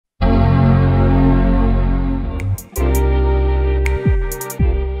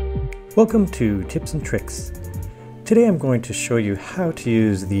Welcome to Tips and Tricks. Today I'm going to show you how to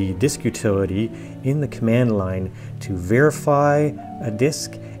use the disk utility in the command line to verify a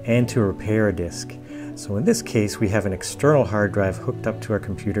disk and to repair a disk. So in this case we have an external hard drive hooked up to our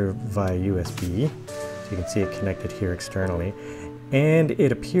computer via USB. So you can see it connected here externally. And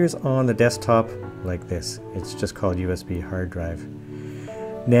it appears on the desktop like this. It's just called USB hard drive.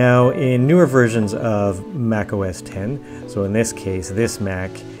 Now in newer versions of Mac OS X, so in this case this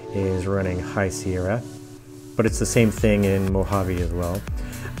Mac is running High Sierra, but it's the same thing in Mojave as well.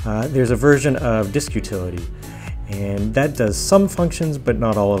 There's a version of disk utility, and that does some functions but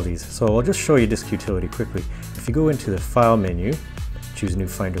not all of these. So I'll just show you disk utility quickly. If you go into the File menu, choose New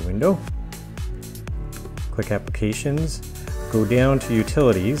Finder Window, click Applications, go down to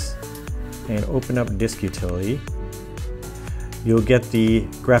Utilities, and open up Disk Utility. You'll get the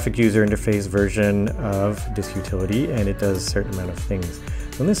graphic user interface version of disk utility, and it does a certain amount of things.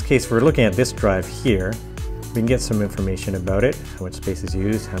 So in this case, we're looking at this drive here. We can get some information about it, how much space is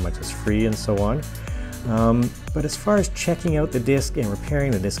used, how much is free, and so on. But as far as checking out the disk and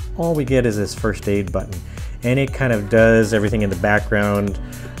repairing the disk, all we get is this first aid button. And it kind of does everything in the background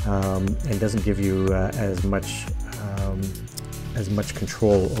and doesn't give you as much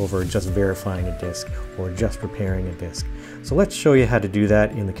control over just verifying a disk or just repairing a disk. So let's show you how to do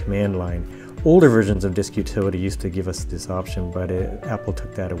that in the command line. Older versions of disk utility used to give us this option, but Apple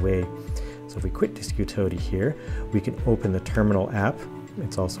took that away. So if we quit disk utility here, we can open the terminal app.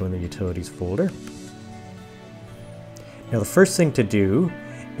 It's also in the utilities folder. Now the first thing to do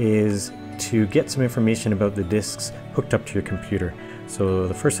is to get some information about the disks hooked up to your computer. So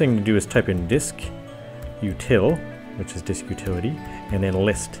the first thing to do is type in disk util, which is disk utility, and then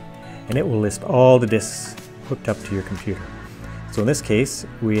list. And it will list all the disks hooked up to your computer. So in this case,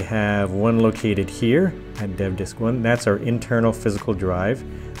 we have one located here at Dev Disk 1. That's our internal physical drive.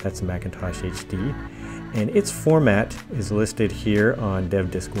 That's a Macintosh HD. And its format is listed here on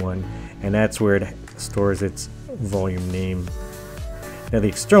Dev Disk 1, and that's where it stores its volume name. Now the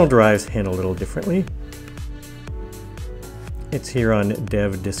external drives handle a little differently. It's here on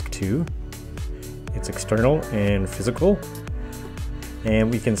Dev Disk 2. It's external and physical. And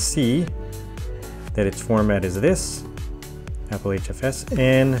we can see that its format is this, Apple HFS,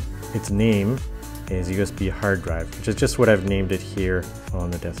 and its name is USB hard drive, which is just what I've named it here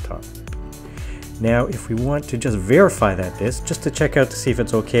on the desktop. Now if we want to just verify that disk, just to check out to see if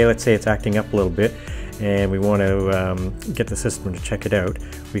it's okay, let's say it's acting up a little bit and we want to get the system to check it out,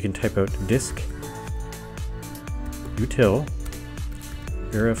 we can type out disk util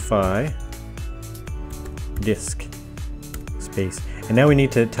verify disk space. And now we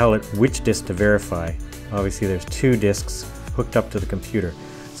need to tell it which disk to verify. Obviously there's two disks hooked up to the computer.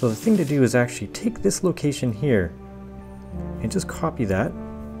 So the thing to do is actually take this location here and just copy that.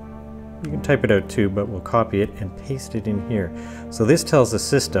 You can type it out too, but we'll copy it and paste it in here. So this tells the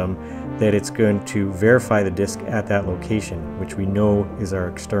system that it's going to verify the disk at that location, which we know is our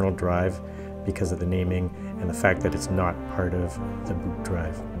external drive because of the naming and the fact that it's not part of the boot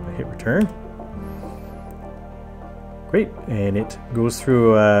drive. I hit return. Great, and it goes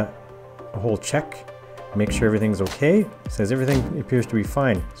through a whole check, make sure everything's okay. It says everything appears to be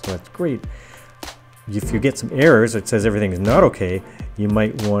fine, so that's great. If you get some errors, it says everything is not okay, you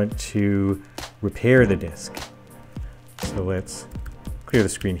might want to repair the disk. So let's clear the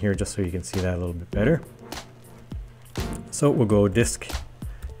screen here just so you can see that a little bit better. So we'll go disk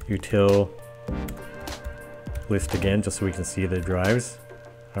util list again just so we can see the drives.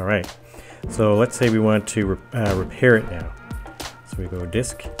 All right. So let's say we want to repair it now. So we go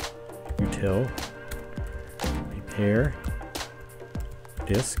disk util repair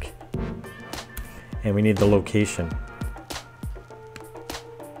disk, and we need the location.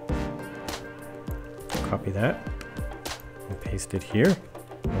 Copy that and paste it here,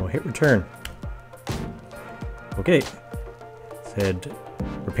 and we'll hit return. Okay, said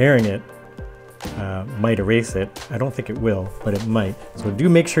repairing it might erase it. I don't think it will, but it might. So do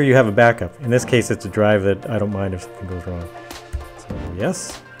make sure you have a backup. In this case, it's a drive that I don't mind if something goes wrong. So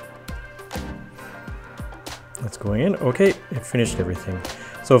yes. That's going in. Okay, it finished everything.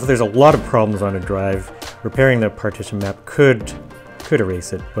 So if there's a lot of problems on a drive, repairing the partition map could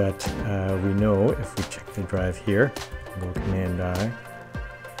erase it, but we know if we check the drive here, go Command-I,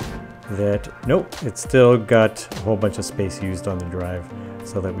 that nope, it's still got a whole bunch of space used on the drive,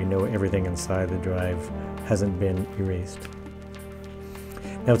 so that we know everything inside the drive hasn't been erased.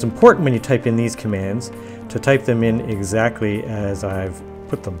 Now it's important when you type in these commands to type them in exactly as I've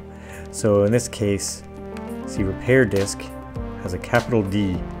put them. So in this case, see repair disk has a capital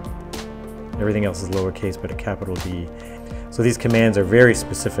D. Everything else is lowercase but a capital D. So these commands are very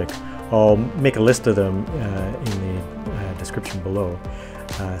specific. I'll make a list of them in the description below,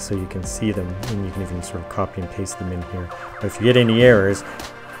 so you can see them, and you can even sort of copy and paste them in here. But if you get any errors,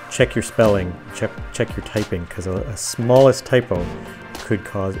 check your spelling, check your typing, because a smallest typo could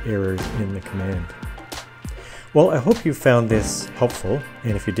cause errors in the command. Well, I hope you found this helpful,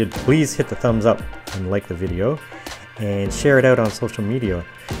 and if you did, please hit the thumbs up and like the video and share it out on social media.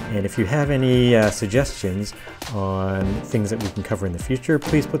 And if you have any suggestions on things that we can cover in the future,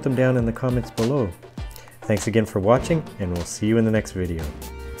 please put them down in the comments below. Thanks again for watching, and we'll see you in the next video.